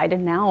after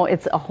Biden. Now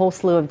it's a whole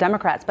slew of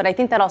Democrats. But I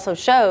think that also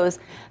shows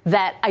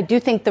that I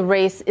do think the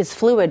race is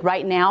fluid.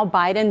 Right now,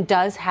 Biden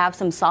does have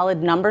some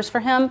solid numbers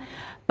for him.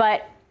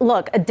 But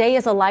look, a day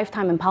is a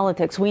lifetime in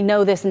politics. We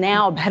know this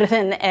now better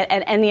than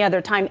at any other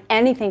time.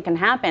 Anything can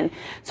happen.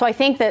 So I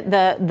think that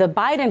the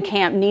Biden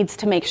camp needs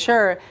to make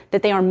sure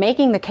that they are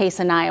making the case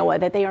in Iowa,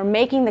 that they are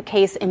making the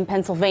case in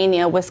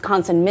Pennsylvania,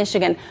 Wisconsin,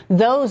 Michigan.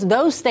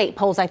 Those state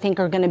polls, I think,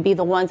 are going to be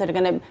the ones that are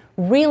going to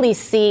really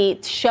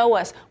show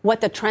us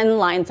what the trend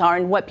lines are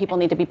and what people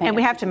need to be paying attention to. And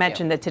we have to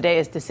mention that today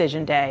is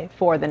decision day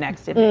for the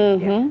next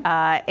debate.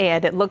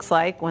 And it looks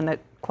like when the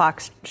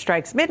clock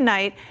strikes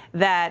midnight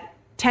that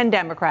 10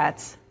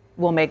 Democrats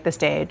will make the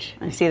stage.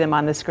 I see them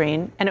on the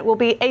screen. And it will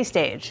be a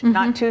stage,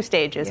 not 2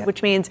 stages,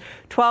 which means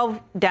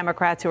 12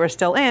 Democrats who are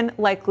still in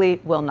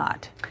likely will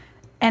not.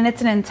 And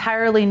it's an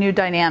entirely new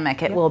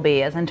dynamic, it will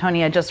be, as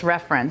Antonia just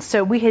referenced.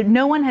 So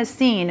no one has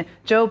seen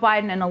Joe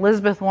Biden and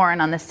Elizabeth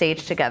Warren on the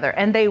stage together,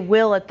 and they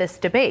will at this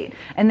debate.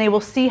 And they will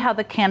see how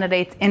the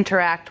candidates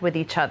interact with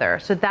each other.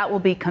 So that will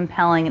be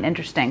compelling and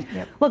interesting.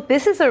 Look,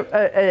 this is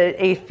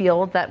a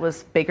field that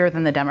was bigger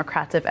than the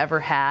Democrats have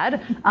ever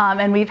had.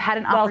 And we've had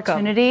an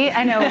opportunity.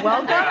 I know,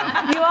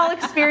 welcome. You all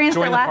experienced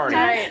it last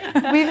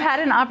time. We've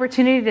had an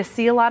opportunity to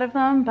see a lot of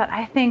them, but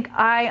I think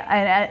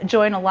I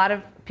join a lot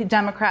of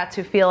Democrats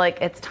who feel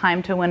like it's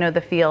time to winnow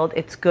the field.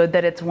 It's good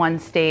that it's one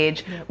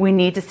stage. We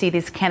need to see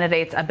these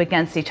candidates up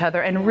against each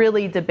other and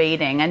really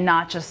debating and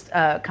not just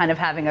kind of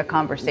having a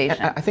conversation.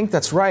 I think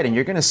that's right. And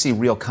you're going to see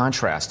real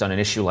contrast on an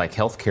issue like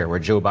health care, where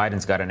Joe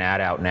Biden's got an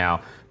ad out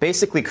now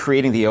basically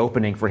creating the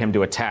opening for him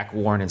to attack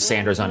Warren and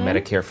Sanders on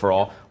Medicare for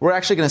all. We're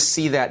actually going to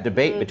see that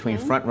debate between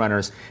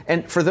frontrunners.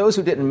 And for those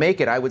who didn't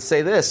make it, I would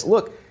say this.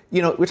 Look,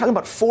 we're talking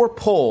about 4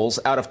 polls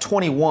out of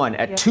 21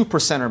 at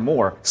 2% or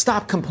more.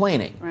 Stop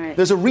complaining. Right.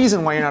 There's a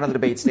reason why you're not on the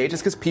debate stage.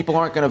 It's because people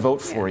aren't going to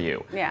vote for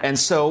you. Yeah. And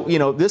so,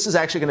 this is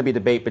actually going to be a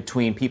debate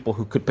between people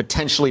who could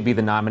potentially be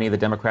the nominee of the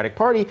Democratic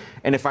Party.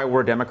 And if I were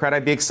a Democrat,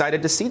 I'd be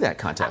excited to see that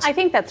contest. I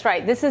think that's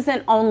right. This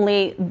isn't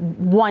only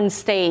one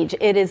stage.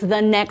 It is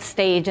the next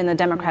stage in the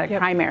Democratic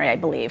primary, I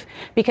believe.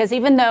 Because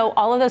even though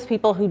all of those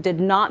people who did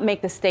not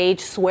make the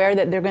stage swear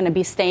that they're going to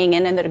be staying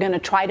in and they're going to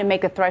try to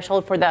make a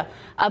threshold for the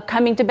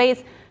upcoming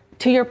debates,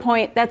 to your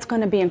point, that's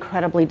going to be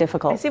incredibly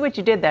difficult. I see what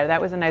you did there. That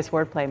was a nice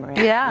wordplay,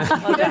 Maria.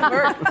 Yeah. Well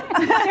done.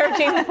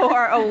 Searching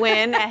for a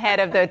win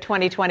ahead of the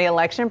 2020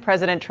 election,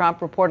 President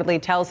Trump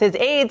reportedly tells his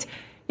aides,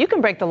 "You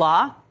can break the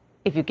law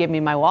if you give me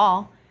my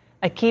wall."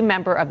 A key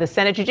member of the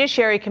Senate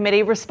Judiciary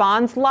Committee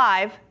responds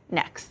live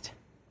next.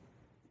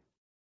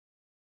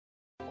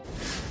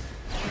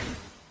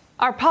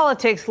 Our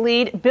politics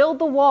lead, build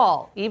the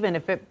wall, even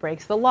if it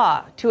breaks the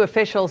law. Two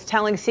officials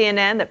telling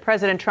CNN that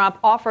President Trump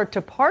offered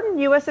to pardon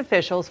U.S.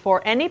 officials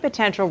for any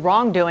potential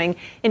wrongdoing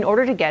in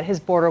order to get his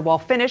border wall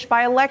finished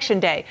by Election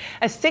Day,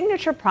 a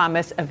signature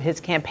promise of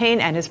his campaign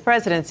and his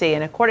presidency.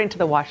 And according to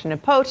the Washington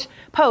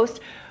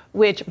Post,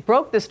 which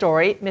broke the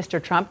story,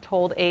 Mr. Trump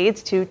told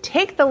aides to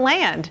take the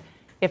land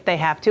if they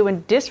have to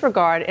and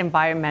disregard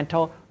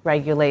environmental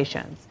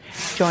regulations.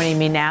 Joining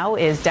me now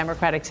is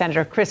Democratic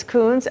Senator Chris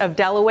Coons of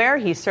Delaware.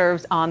 He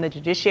serves on the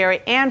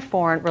Judiciary and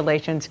Foreign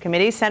Relations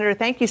Committee. Senator,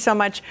 thank you so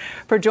much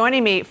for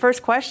joining me.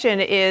 First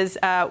question is,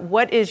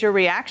 what is your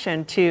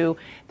reaction to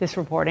this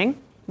reporting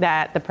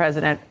that the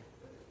president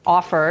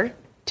offered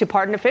to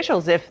pardon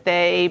officials if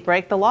they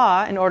break the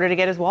law in order to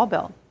get his wall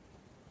built?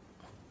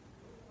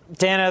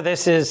 Dana,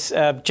 this is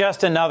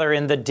just another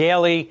in the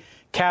daily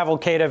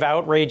cavalcade of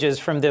outrages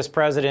from this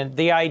president.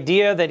 The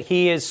idea that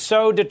he is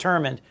so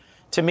determined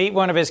to meet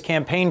one of his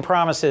campaign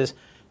promises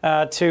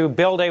to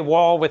build a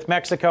wall with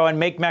Mexico and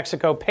make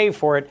Mexico pay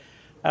for it,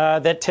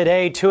 that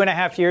today,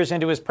 2.5 years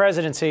into his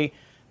presidency,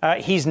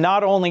 he's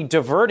not only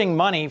diverting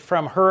money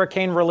from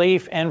hurricane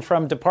relief and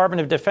from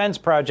Department of Defense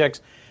projects,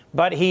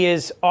 but he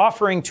is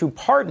offering to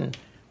pardon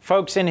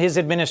folks in his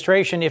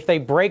administration if they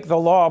break the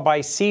law by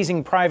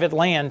seizing private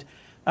land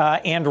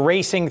and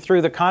racing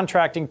through the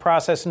contracting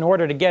process in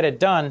order to get it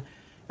done.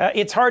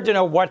 It's hard to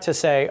know what to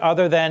say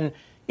other than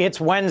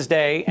it's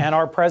Wednesday and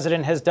our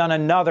president has done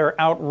another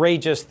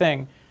outrageous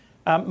thing.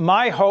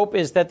 My hope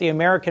is that the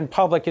American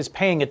public is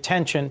paying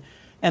attention,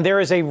 and there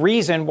is a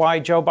reason why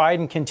Joe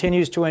Biden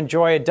continues to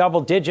enjoy a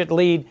double-digit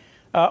lead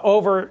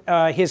over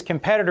his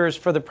competitors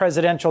for the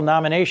presidential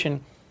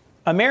nomination.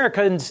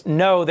 Americans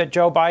know that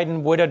Joe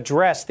Biden would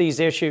address these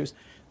issues,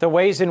 the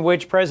ways in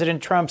which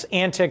President Trump's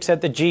antics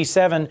at the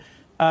G7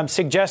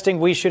 suggesting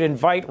we should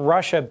invite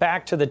Russia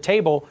back to the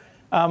table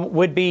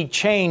would be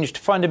changed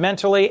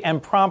fundamentally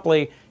and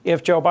promptly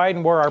if Joe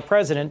Biden were our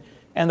president,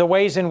 and the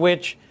ways in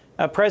which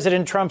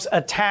President Trump's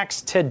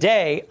attacks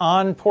today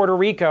on Puerto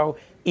Rico,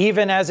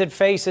 even as it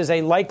faces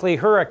a likely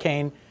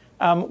hurricane,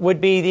 would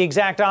be the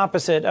exact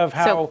opposite of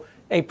how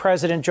a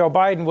President Joe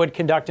Biden would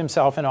conduct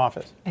himself in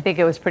office. I think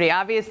it was pretty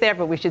obvious there,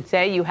 but we should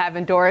say you have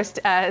endorsed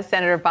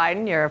Senator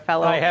Biden. You're a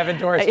fellow. I have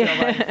endorsed Joe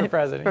Biden for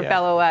president. For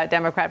fellow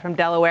Democrat from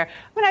Delaware.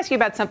 I'm going to ask you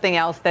about something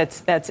else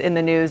that's in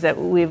the news that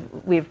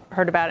we've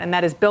heard about, and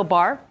that is Bill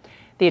Barr,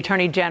 the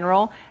Attorney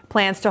General,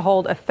 plans to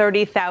hold a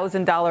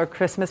 $30,000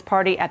 Christmas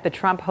party at the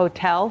Trump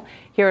Hotel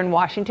here in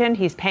Washington.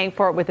 He's paying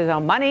for it with his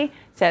own money,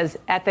 says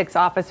ethics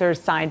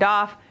officers signed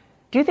off.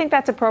 Do you think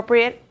that's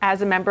appropriate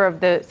as a member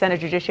of the Senate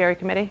Judiciary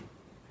Committee?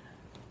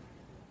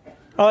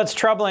 Well, it's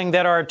troubling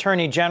that our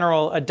Attorney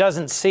General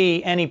doesn't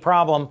see any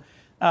problem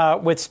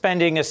with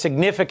spending a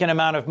significant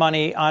amount of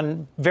money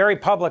on very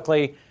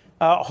publicly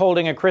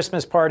holding a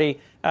Christmas party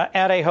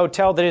at a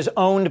hotel that is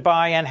owned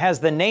by and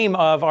has the name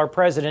of our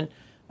president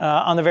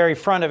on the very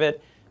front of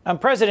it.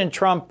 President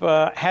Trump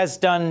has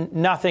done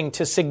nothing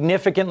to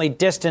significantly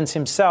distance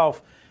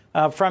himself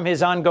from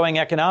his ongoing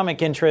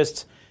economic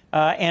interests.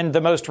 And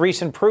the most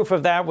recent proof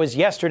of that was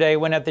yesterday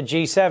when at the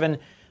G7,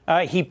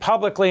 he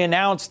publicly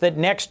announced that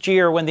next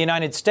year, when the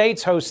United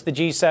States hosts the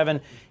G7,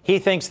 he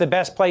thinks the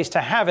best place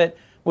to have it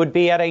would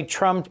be at a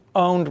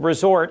Trump-owned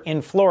resort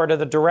in Florida,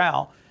 the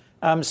Doral.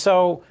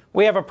 So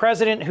we have a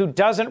president who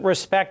doesn't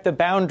respect the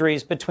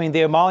boundaries between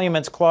the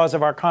emoluments clause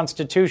of our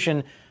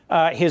Constitution,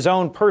 his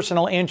own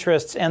personal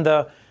interests, and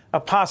the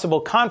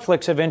possible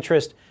conflicts of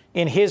interest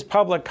in his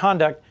public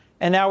conduct.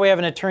 And now we have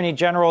an attorney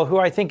general who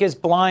I think is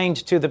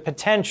blind to the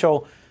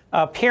potential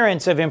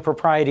appearance of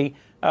impropriety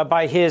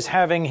by his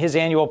having his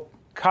annual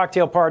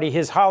cocktail party,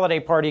 his holiday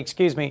party,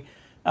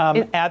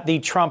 at the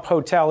Trump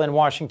Hotel in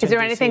Washington, D.C. Is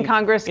there anything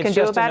Congress can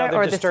do about it,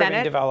 or the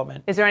Senate?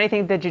 Development. Is there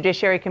anything the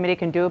Judiciary Committee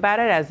can do about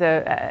it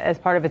as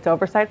part of its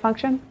oversight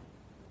function?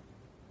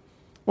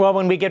 Well,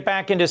 when we get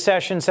back into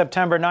session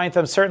September 9th,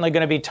 I'm certainly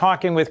going to be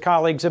talking with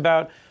colleagues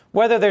about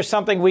whether there's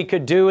something we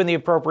could do in the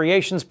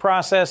appropriations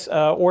process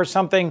or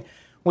something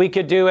we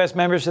could do as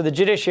members of the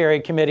Judiciary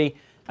Committee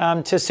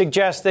to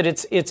suggest that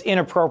it's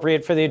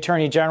inappropriate for the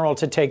Attorney General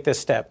to take this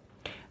step.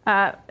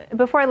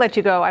 Before I let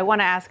you go, I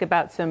want to ask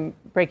about some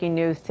breaking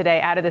news today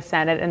out of the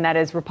Senate, and that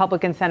is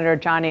Republican Senator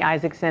Johnny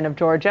Isakson of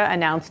Georgia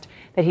announced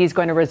that he's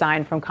going to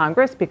resign from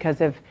Congress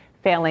because of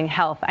failing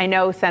health. I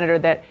know, Senator,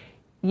 that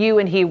you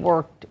and he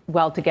worked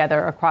well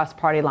together across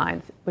party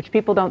lines, which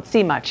people don't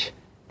see much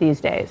these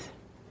days.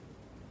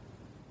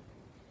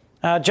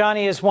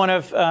 Johnny is one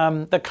of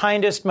the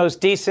kindest,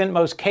 most decent,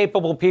 most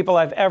capable people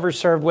I've ever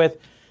served with.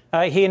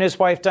 He and his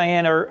wife,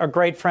 Diane, are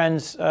great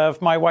friends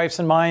of my wife's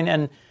and mine.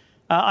 And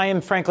I am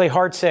frankly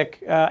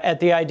heartsick at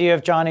the idea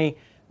of Johnny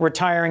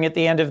retiring at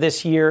the end of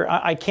this year.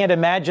 I can't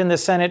imagine the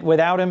Senate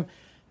without him.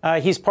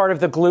 He's part of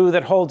the glue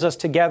that holds us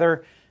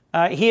together.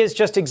 He is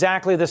just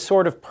exactly the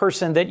sort of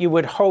person that you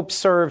would hope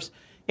serves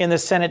in the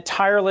Senate,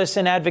 tireless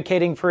in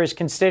advocating for his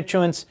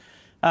constituents,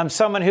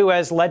 someone who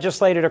has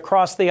legislated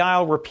across the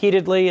aisle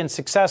repeatedly and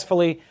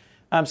successfully,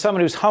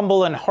 someone who's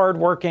humble and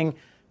hardworking,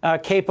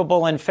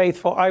 capable and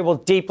faithful. I will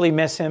deeply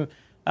miss him.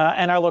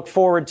 and I look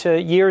forward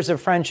to years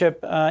of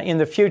friendship in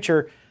the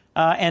future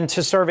and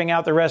to serving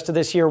out the rest of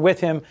this year with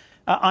him.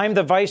 I'm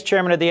the vice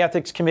chairman of the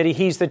Ethics Committee.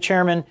 He's the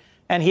chairman,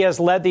 and he has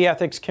led the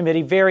Ethics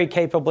Committee very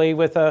capably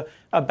with a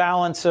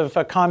balance of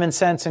common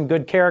sense and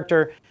good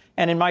character.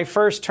 And in my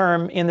first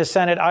term in the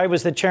Senate, I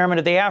was the chairman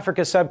of the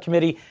Africa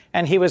Subcommittee,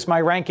 and he was my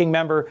ranking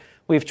member.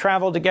 We've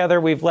traveled together.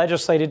 We've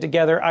legislated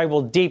together. I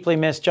will deeply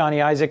miss Johnny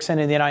Isakson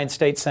in the United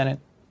States Senate.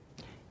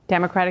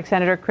 Democratic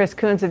Senator Chris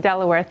Coons of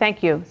Delaware.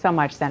 Thank you so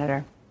much,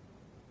 Senator.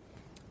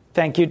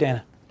 Thank you,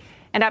 Dana.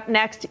 And up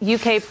next,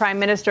 UK Prime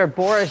Minister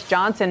Boris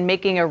Johnson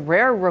making a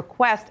rare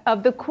request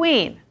of the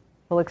Queen.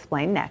 We'll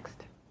explain next.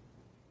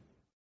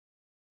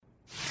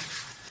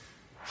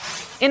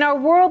 In our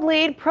world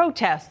lead,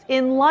 protests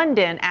in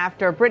London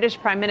after British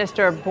Prime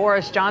Minister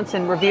Boris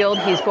Johnson revealed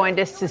he's going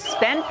to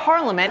suspend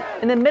Parliament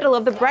in the middle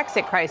of the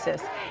Brexit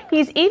crisis.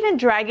 He's even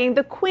dragging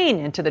the Queen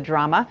into the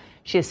drama.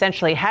 She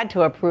essentially had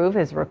to approve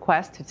his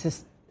request to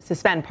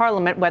suspend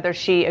Parliament, whether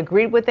she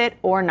agreed with it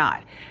or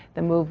not.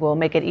 The move will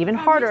make it even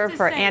harder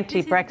for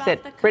anti-Brexit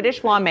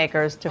British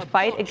lawmakers to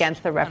fight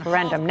against the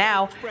referendum.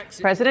 Now,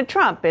 President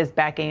Trump is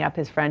backing up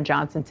his friend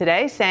Johnson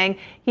today, saying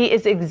he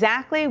is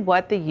exactly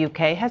what the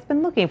UK has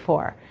been looking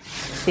for.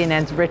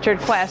 CNN's Richard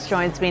Quest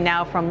joins me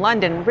now from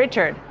London.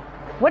 Richard,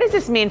 what does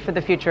this mean for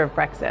the future of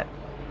Brexit?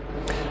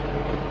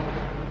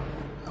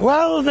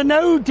 Well, the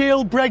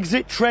no-deal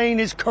Brexit train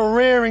is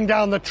careering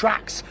down the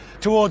tracks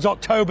towards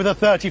October the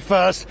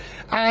 31st,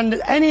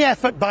 and any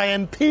effort by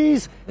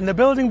MPs in the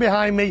building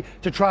behind me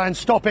to try and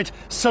stop it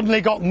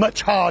suddenly got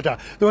much harder.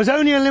 There was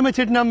only a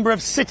limited number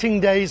of sitting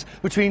days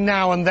between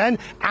now and then,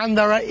 and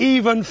there are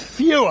even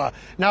fewer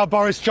now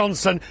Boris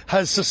Johnson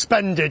has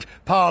suspended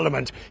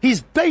Parliament.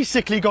 He's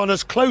basically gone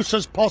as close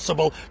as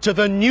possible to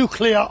the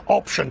nuclear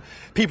option.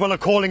 People are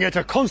calling it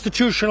a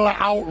constitutional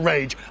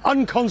outrage,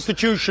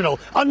 unconstitutional,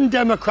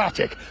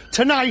 undemocratic.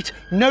 Tonight,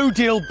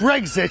 no-deal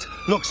Brexit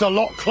looks a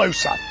lot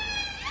closer.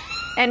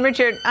 And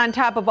Richard, on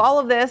top of all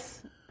of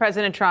this,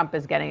 President Trump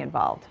is getting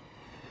involved.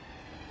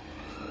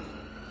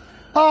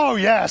 Oh,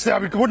 yes.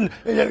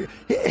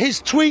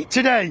 His tweet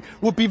today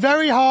would be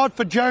very hard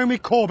for Jeremy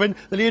Corbyn,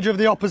 the leader of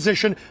the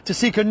opposition, to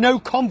seek a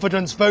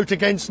no-confidence vote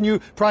against new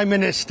Prime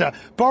Minister.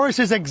 Boris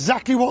is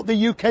exactly what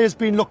the UK has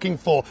been looking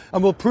for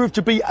and will prove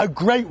to be a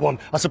great one,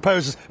 I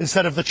suppose,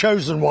 instead of the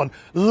chosen one.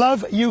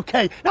 Love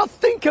UK. Now,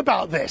 think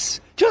about this.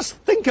 Just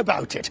think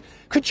about it.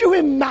 Could you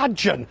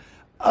imagine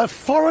a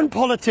foreign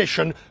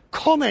politician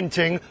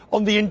commenting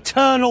on the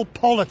internal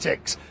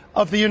politics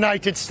of the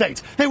United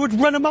States? They would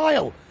run a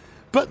mile.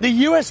 But the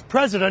US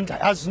president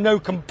has no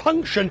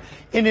compunction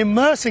in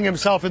immersing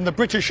himself in the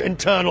British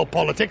internal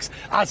politics,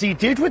 as he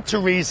did with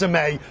Theresa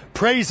May,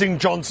 praising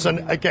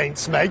Johnson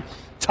against May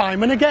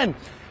time and again.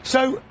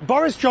 So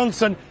Boris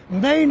Johnson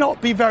may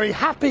not be very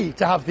happy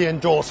to have the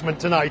endorsement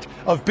tonight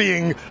of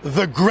being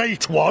the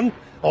great one,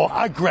 or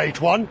a great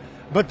one.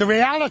 But the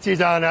reality,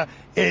 Dana,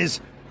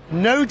 is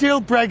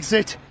no-deal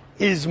Brexit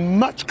is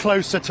much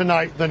closer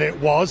tonight than it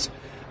was.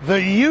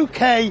 The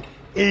UK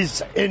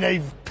is in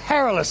a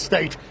perilous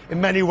state in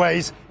many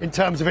ways in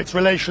terms of its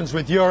relations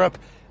with Europe,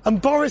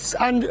 and Boris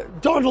and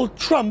Donald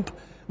Trump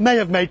may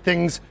have made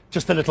things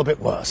just a little bit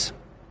worse.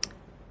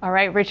 All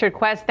right, Richard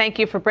Quest, thank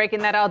you for breaking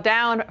that all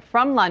down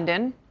from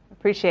London.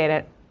 Appreciate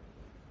it.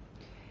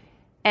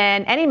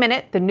 And any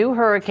minute, the new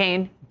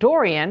hurricane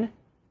Dorian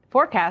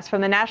forecast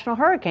from the National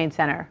Hurricane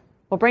Center.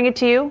 We'll bring it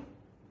to you.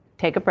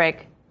 Take a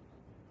break.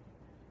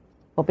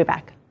 We'll be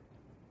back.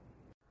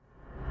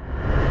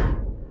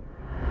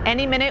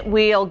 Any minute,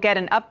 we'll get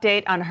an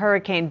update on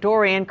Hurricane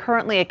Dorian,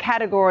 currently a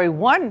Category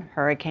 1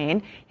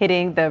 hurricane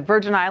hitting the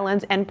Virgin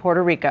Islands and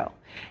Puerto Rico.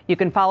 You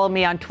can follow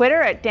me on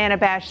Twitter at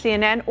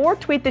DanaBashCNN or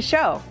tweet the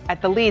show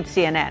at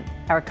TheLeadCNN.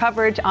 Our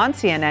coverage on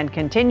CNN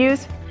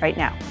continues right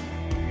now.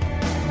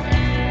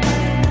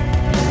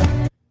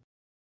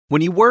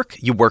 When you work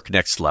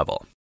next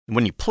level. And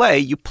when you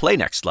play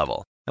next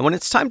level. And when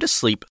it's time to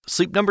sleep,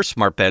 Sleep Number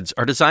smart beds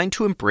are designed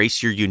to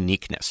embrace your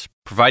uniqueness,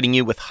 providing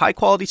you with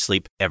high-quality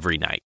sleep every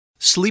night.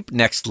 Sleep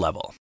next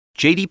level.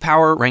 J.D.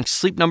 Power ranks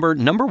Sleep Number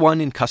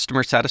 #1 in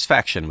customer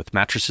satisfaction with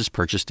mattresses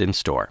purchased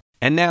in-store.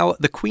 And now,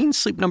 the Queen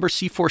Sleep Number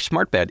C4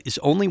 smart bed is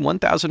only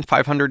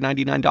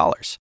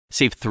 $1,599.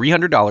 Save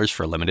 $300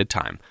 for a limited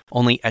time,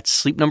 only at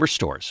Sleep Number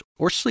stores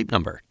or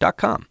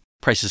sleepnumber.com.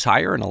 Prices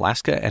higher in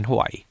Alaska and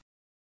Hawaii.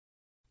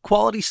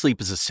 Quality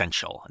sleep is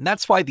essential, and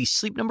that's why the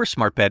Sleep Number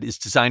smart bed is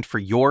designed for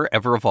your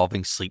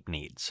ever-evolving sleep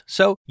needs.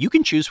 So you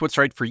can choose what's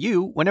right for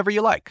you whenever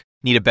you like.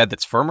 Need a bed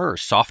that's firmer or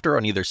softer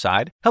on either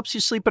side? Helps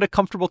you sleep at a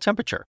comfortable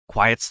temperature.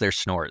 Quiets their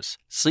snores.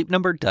 Sleep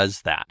Number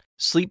does that.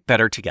 Sleep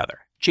better together.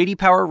 J.D.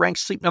 Power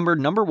ranks Sleep Number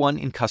 #1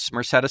 in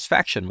customer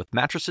satisfaction with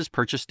mattresses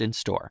purchased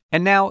in-store.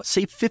 And now,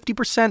 save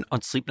 50%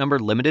 on Sleep Number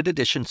limited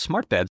edition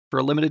smart beds for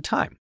a limited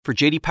time. For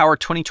J.D. Power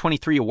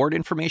 2023 award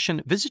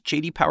information, visit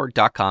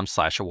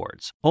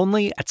jdpower.com/awards.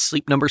 Only at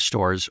Sleep Number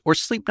stores or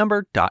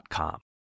sleepnumber.com.